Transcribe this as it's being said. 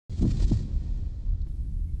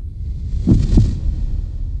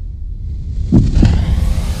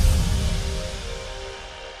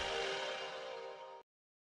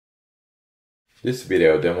This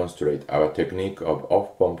video demonstrates our technique of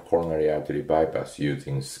off-pump coronary artery bypass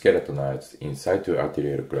using skeletonized in situ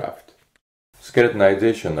arterial graft.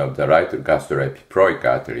 Skeletonization of the right gastroepiploic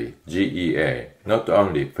artery, GEA, not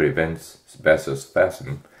only prevents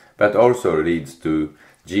vasospasm, but also leads to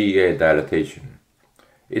GEA dilatation.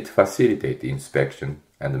 It facilitates inspection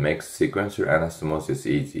and makes sequential anastomosis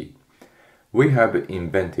easy. We have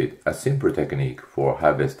invented a simple technique for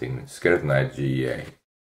harvesting skeletonized GEA.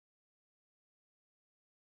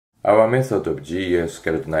 Our method of GEA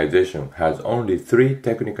skeletonization has only 3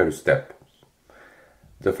 technical steps.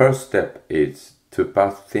 The first step is to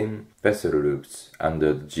pass thin vessel loops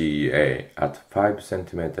under the GEA at 5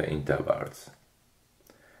 cm intervals.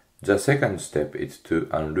 The second step is to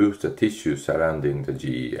unloose the tissue surrounding the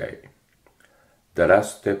GEA. The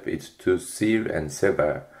last step is to seal and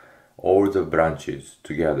sever all the branches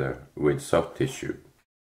together with soft tissue.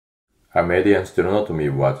 A median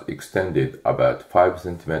sternotomy was extended about 5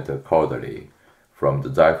 cm caudally from the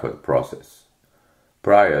xiphoid process.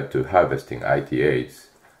 Prior to harvesting ITAs,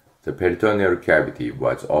 the peritoneal cavity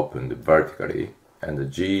was opened vertically and the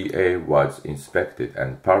GEA was inspected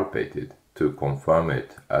and palpated to confirm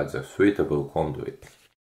it as a suitable conduit.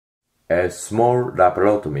 A small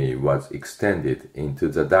laparotomy was extended into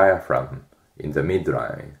the diaphragm in the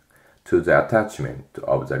midline to the attachment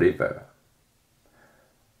of the liver.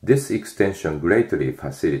 This extension greatly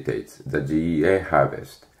facilitates the GEA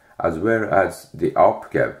harvest as well as the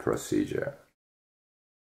OPCABG procedure.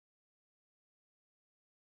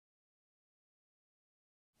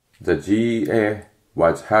 The GEA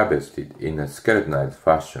was harvested in a skeletonized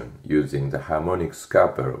fashion using the harmonic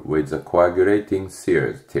scalpel with a coagulating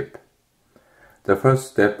shears tip. The first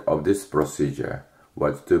step of this procedure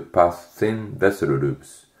was to pass thin vessel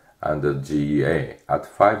loops under GEA at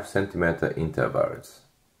 5 cm intervals.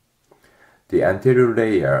 The anterior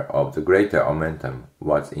layer of the greater omentum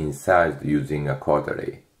was incised using a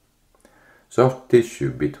cautery. Soft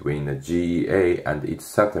tissue between the GEA and its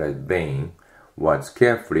satellite vein was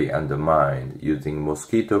carefully undermined using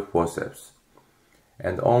mosquito forceps,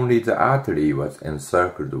 and only the artery was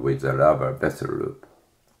encircled with a rubber vessel loop.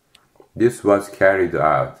 This was carried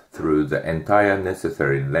out through the entire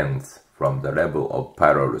necessary length from the level of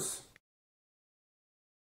pylorus.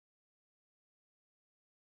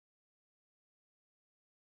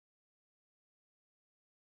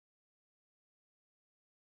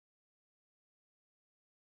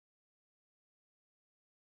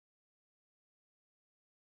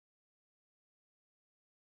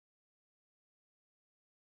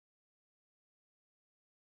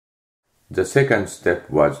 The second step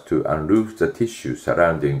was to unloose the tissue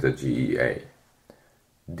surrounding the GEA.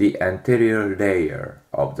 The anterior layer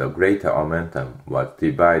of the greater omentum was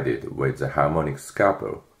divided with the harmonic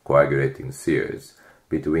scalpel coagulating shears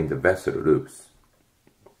between the vessel loops.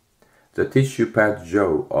 The tissue pad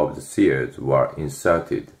jaw of the shears were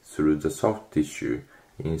inserted through the soft tissue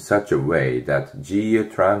in such a way that GEA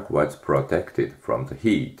trunk was protected from the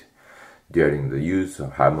heat during the use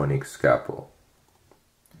of harmonic scalpel.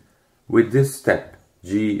 With this step,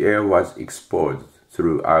 GEA was exposed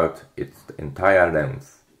throughout its entire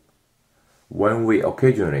length. When we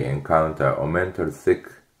occasionally encounter omental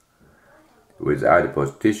thick with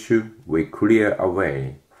adipose tissue, we clear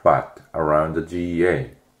away fat around the GEA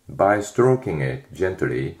by stroking it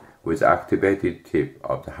gently with the activated tip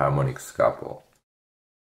of the harmonic scalpel.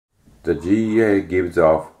 The GEA gives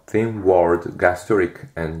off thin-walled gastric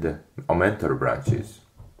and omental branches.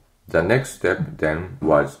 The next step then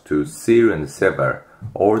was to seal and sever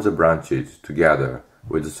all the branches together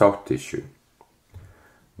with the soft tissue.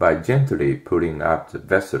 By gently pulling up the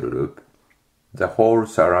vessel loop, the whole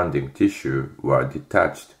surrounding tissue were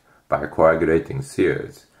detached by coagulating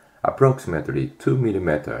shears approximately 2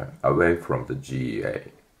 mm away from the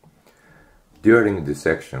GEA. During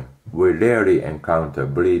dissection, we rarely encounter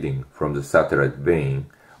bleeding from the satellite vein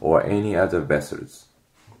or any other vessels.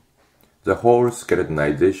 The whole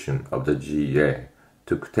skeletonization of the GEA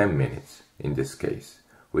took 10 minutes in this case,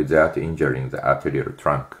 without injuring the arterial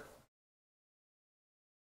trunk.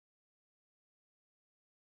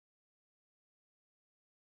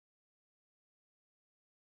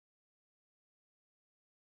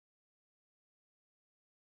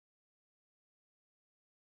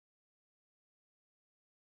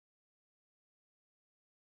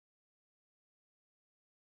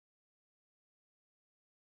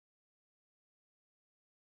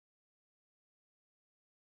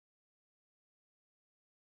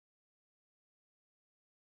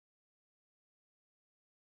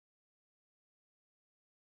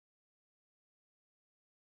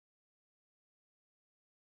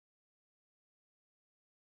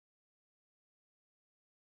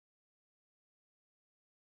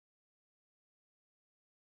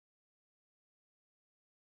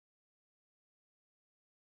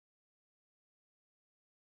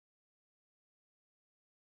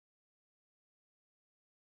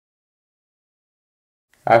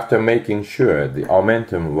 After making sure the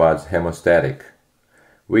omentum was hemostatic,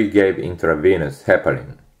 we gave intravenous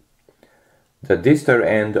heparin. The distal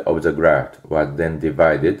end of the graft was then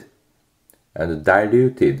divided, and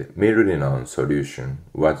diluted milrinone solution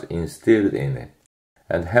was instilled in it,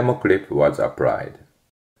 and hemoclip was applied.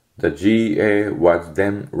 The GEA was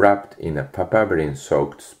then wrapped in a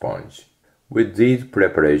papaverine-soaked sponge. With these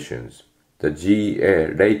preparations, the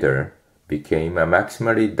GEA later became a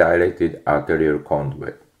maximally dilated arterial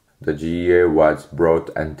conduit. The GEA was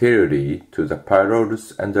brought anteriorly to the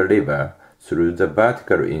pylorus and the liver through the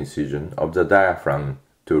vertical incision of the diaphragm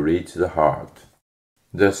to reach the heart.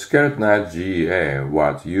 The skeletonized GEA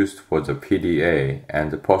was used for the PDA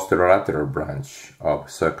and the posterolateral branch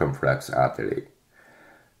of circumflex artery.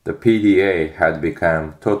 The PDA had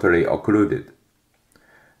become totally occluded.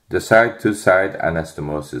 The side-to-side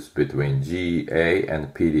anastomosis between GEA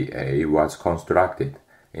and PDA was constructed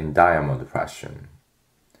in diamond fashion.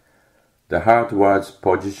 The heart was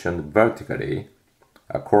positioned vertically.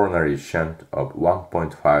 A coronary shunt of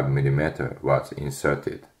 1.5 mm was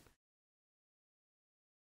inserted.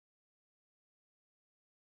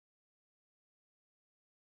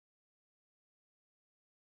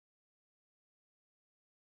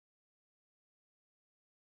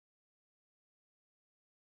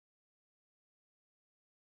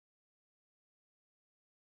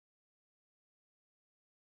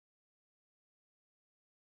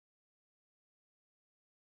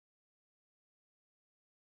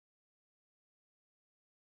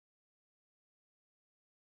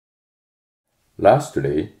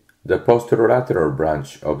 Lastly, the posterolateral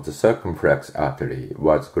branch of the circumflex artery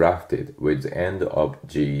was grafted with the end of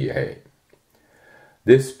GEA.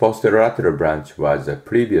 This posterolateral branch was a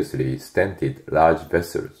previously stented large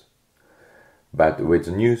vessels, but with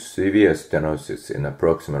new severe stenosis in the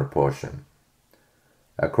proximal portion.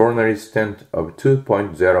 A coronary stent of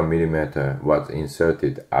 2.0 mm was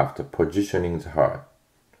inserted after positioning the heart.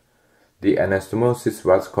 The anastomosis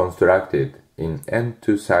was constructed in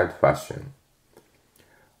end-to-side fashion.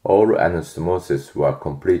 All anastomosis were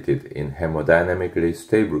completed in hemodynamically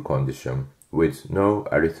stable condition with no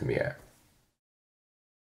arrhythmia.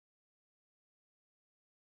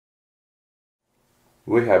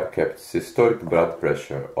 We have kept systolic blood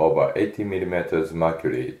pressure over 80 mm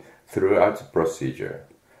mercury throughout the procedure,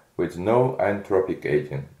 with no inotropic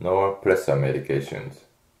agent nor pressor medications,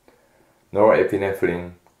 nor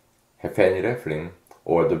epinephrine, phenylephrine,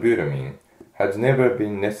 or dobutamine has never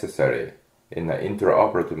been necessary in the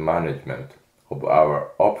intraoperative management of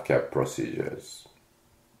our OPCABG procedures.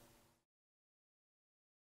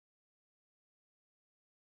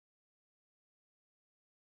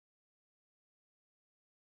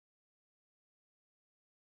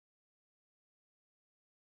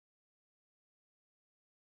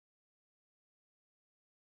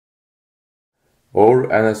 All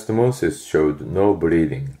anastomosis showed no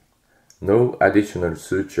bleeding. No additional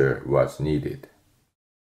suture was needed.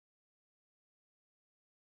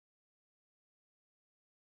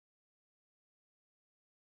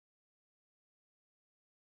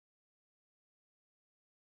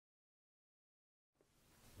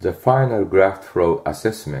 The final graft flow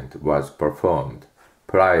assessment was performed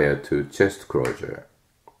prior to chest closure.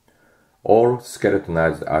 All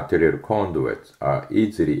skeletonized arterial conduits are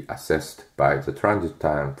easily assessed by the transit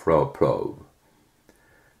time flow probe.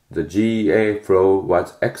 The GEA flow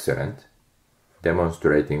was excellent,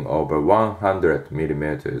 demonstrating over 100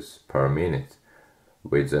 mm per minute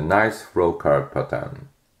with a nice flow curve pattern.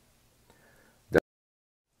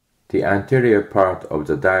 The anterior part of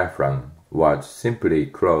the diaphragm was simply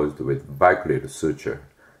closed with vicryl suture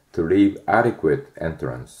to leave adequate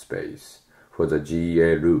entrance space for the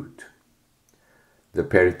GEA route. The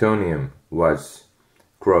peritoneum was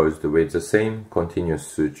closed with the same continuous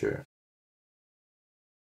suture.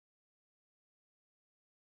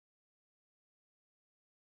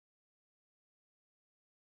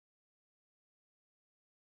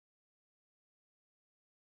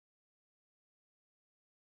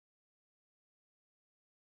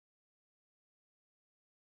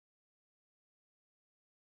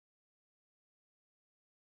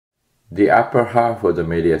 The upper half of the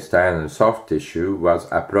mediastinum soft tissue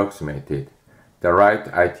was approximated. The right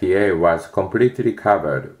ITA was completely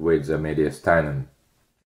covered with the mediastinum.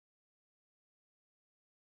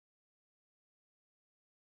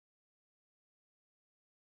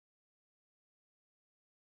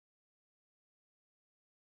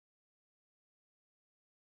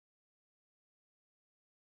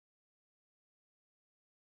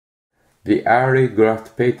 The early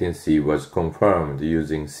graft patency was confirmed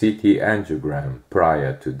using CT angiogram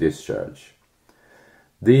prior to discharge.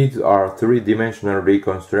 These are three-dimensional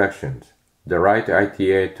reconstructions: the right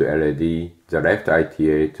ITA to LAD, the left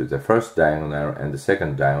ITA to the first diagonal and the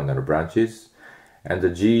second diagonal branches, and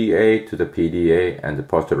the GEA to the PDA and the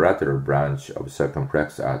posterolateral branch of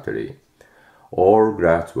circumflex artery. All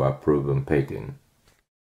grafts were proven patent.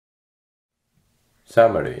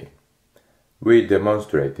 Summary: we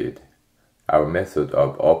demonstrated our method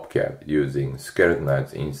of OPCAB using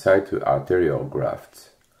skeletonized in situ arterial grafts.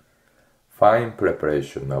 Fine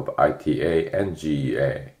preparation of ITA and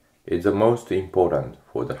GEA is the most important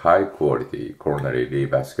for the high-quality coronary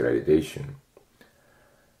revascularization.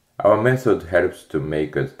 Our method helps to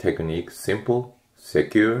make a technique simple,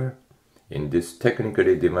 secure, in this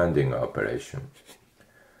technically demanding operation.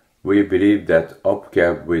 We believe that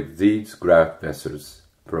OPCAB with these graft vessels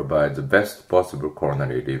provides the best possible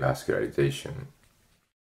coronary revascularization.